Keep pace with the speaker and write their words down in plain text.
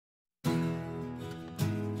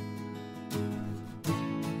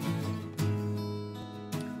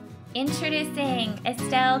Introducing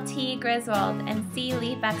Estelle T. Griswold and C.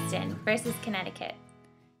 Lee Buxton versus Connecticut.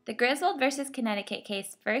 The Griswold versus Connecticut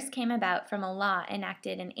case first came about from a law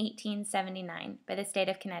enacted in 1879 by the state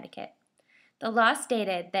of Connecticut. The law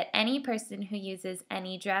stated that any person who uses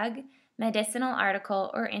any drug, medicinal article,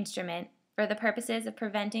 or instrument for the purposes of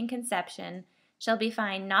preventing conception shall be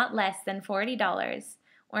fined not less than $40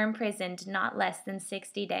 or imprisoned not less than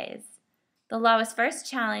 60 days. The law was first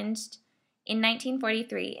challenged in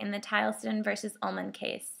 1943 in the Tileston v. Ullman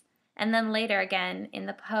case, and then later again in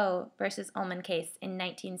the Poe v. Ullman case in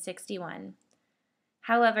 1961.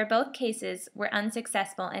 However, both cases were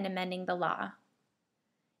unsuccessful in amending the law.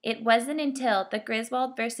 It wasn't until the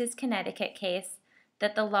Griswold v. Connecticut case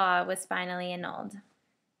that the law was finally annulled.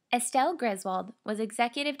 Estelle Griswold was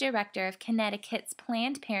executive director of Connecticut's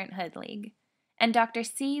Planned Parenthood League, and Dr.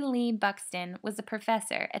 C. Lee Buxton was a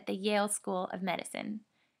professor at the Yale School of Medicine.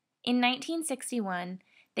 In 1961,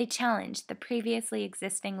 they challenged the previously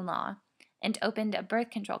existing law and opened a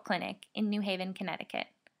birth control clinic in New Haven, Connecticut.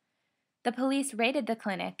 The police raided the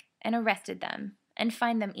clinic and arrested them and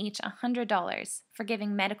fined them each $100 for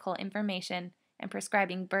giving medical information and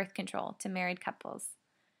prescribing birth control to married couples.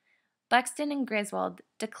 Buxton and Griswold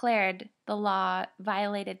declared the law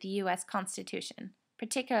violated the U.S. Constitution,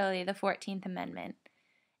 particularly the 14th Amendment,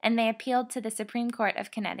 and they appealed to the Supreme Court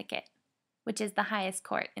of Connecticut, which is the highest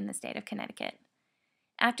court in the state of Connecticut.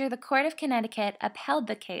 After the Court of Connecticut upheld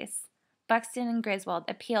the case, Buxton and Griswold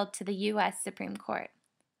appealed to the U.S. Supreme Court.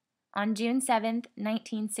 On June 7,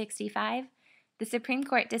 1965, the Supreme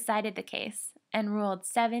Court decided the case and ruled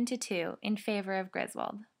 7-2 in favor of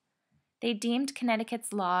Griswold. They deemed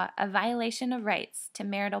Connecticut's law a violation of rights to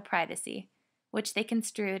marital privacy, which they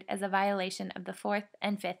construed as a violation of the Fourth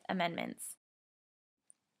and Fifth Amendments.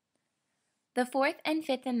 The Fourth and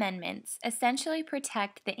Fifth Amendments essentially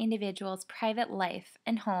protect the individual's private life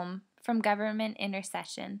and home from government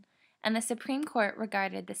intercession, and the Supreme Court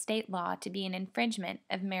regarded the state law to be an infringement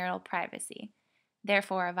of marital privacy,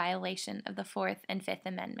 therefore a violation of the Fourth and Fifth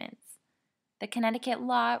Amendments. The Connecticut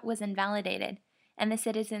law was invalidated, and the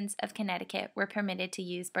citizens of Connecticut were permitted to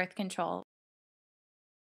use birth control.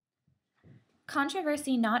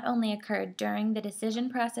 Controversy not only occurred during the decision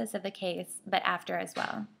process of the case, but after as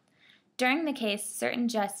well. During the case, certain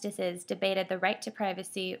justices debated the right to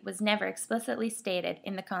privacy was never explicitly stated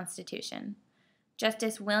in the Constitution.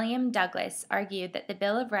 Justice William Douglas argued that the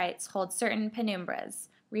Bill of Rights holds certain penumbras,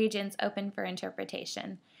 regions open for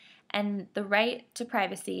interpretation, and the right to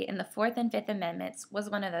privacy in the Fourth and Fifth Amendments was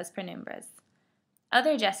one of those penumbras.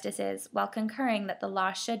 Other justices, while concurring that the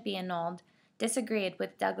law should be annulled, disagreed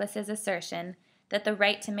with Douglas's assertion that the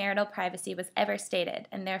right to marital privacy was ever stated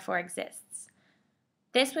and therefore exists.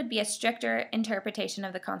 This would be a stricter interpretation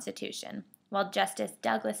of the Constitution, while Justice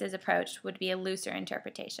Douglas's approach would be a looser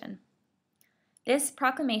interpretation. This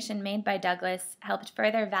proclamation made by Douglas helped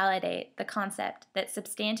further validate the concept that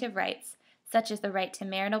substantive rights, such as the right to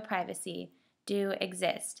marital privacy, do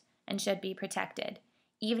exist and should be protected,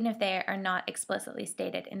 even if they are not explicitly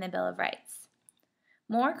stated in the Bill of Rights.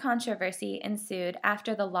 More controversy ensued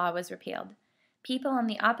after the law was repealed. People on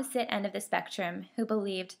the opposite end of the spectrum who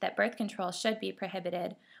believed that birth control should be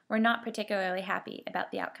prohibited were not particularly happy about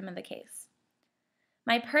the outcome of the case.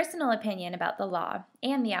 My personal opinion about the law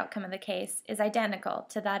and the outcome of the case is identical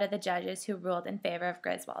to that of the judges who ruled in favor of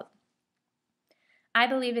Griswold. I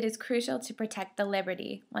believe it is crucial to protect the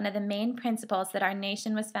liberty, one of the main principles that our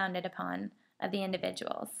nation was founded upon, of the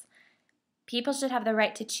individuals. People should have the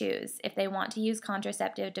right to choose if they want to use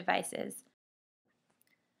contraceptive devices.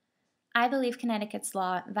 I believe Connecticut's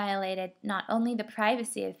law violated not only the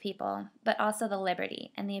privacy of people, but also the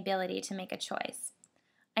liberty and the ability to make a choice.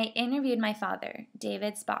 I interviewed my father,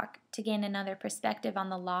 David Spach, to gain another perspective on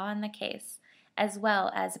the law and the case, as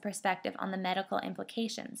well as a perspective on the medical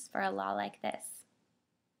implications for a law like this.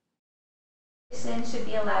 Citizens should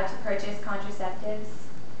be allowed to purchase contraceptives?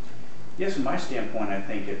 Yes, from my standpoint, I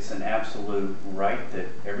think it's an absolute right that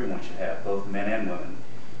everyone should have, both men and women.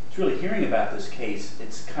 It's really hearing about this case,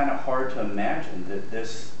 it's kind of hard to imagine that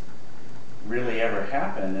this really ever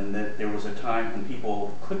happened and that there was a time when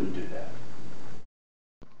people couldn't do that.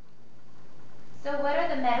 So what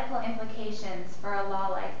are the medical implications for a law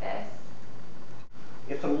like this?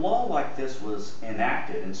 If a law like this was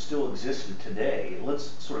enacted and still existed today, let's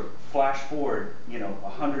sort of flash forward,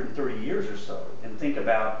 130 years or so and think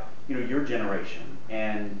about, your generation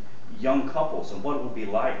and young couples and what it would be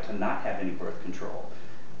like to not have any birth control.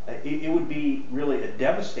 It would be really a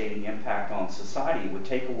devastating impact on society. It would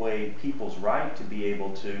take away people's right to be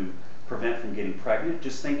able to prevent from getting pregnant.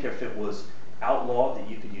 Just think if it was outlawed that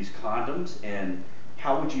you could use condoms and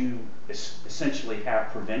how would you essentially have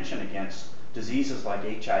prevention against diseases like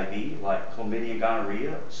HIV, like chlamydia and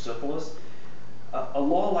gonorrhea, syphilis? A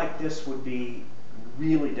law like this would be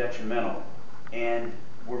really detrimental, and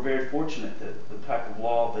we're very fortunate that the type of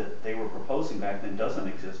law that they were proposing back then doesn't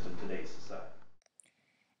exist in today's society.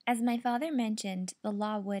 As my father mentioned, the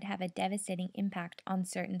law would have a devastating impact on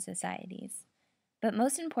certain societies. But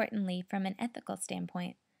most importantly, from an ethical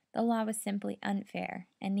standpoint, the law was simply unfair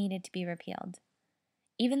and needed to be repealed.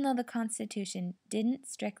 Even though the Constitution didn't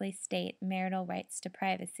strictly state marital rights to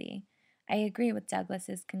privacy, I agree with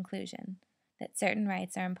Douglas's conclusion that certain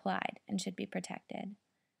rights are implied and should be protected.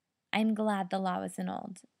 I'm glad the law was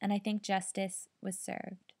annulled, and I think justice was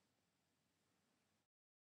served.